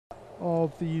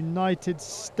of the United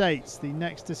States, the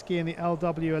next to ski in the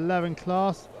LW11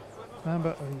 class.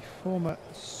 Bambur, a former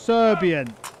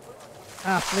Serbian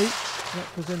athlete,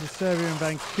 represented Serbia in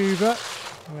Vancouver,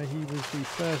 where he was the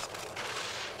first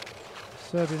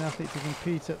Serbian athlete to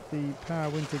compete at the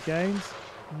Winter Games.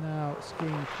 Now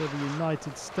skiing for the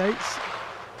United States,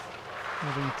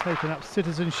 having taken up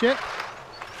citizenship.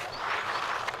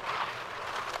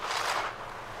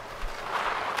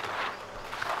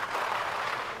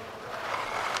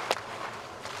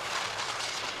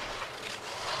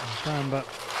 Bambur,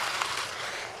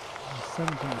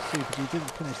 17th super, he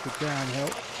didn't finish the downhill.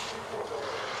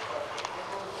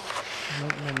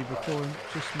 Not many before him,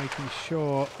 just making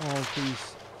sure of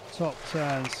these top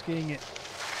turns, skiing it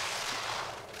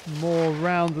more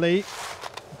roundly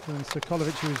than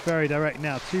Sokolovic, who was very direct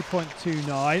now.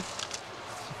 2.29.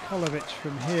 Sokolovic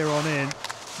from here on in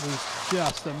was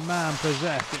just a man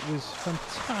possessed. It was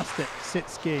fantastic sit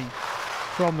skiing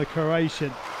from the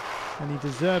Croatian, and he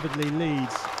deservedly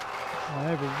leads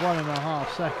by over 1.5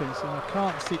 seconds, and I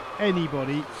can't see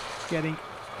anybody getting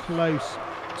close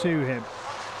to him.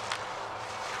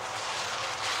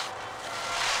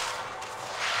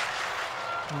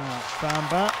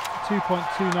 Bambur,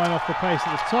 2.29 off the pace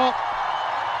at the top.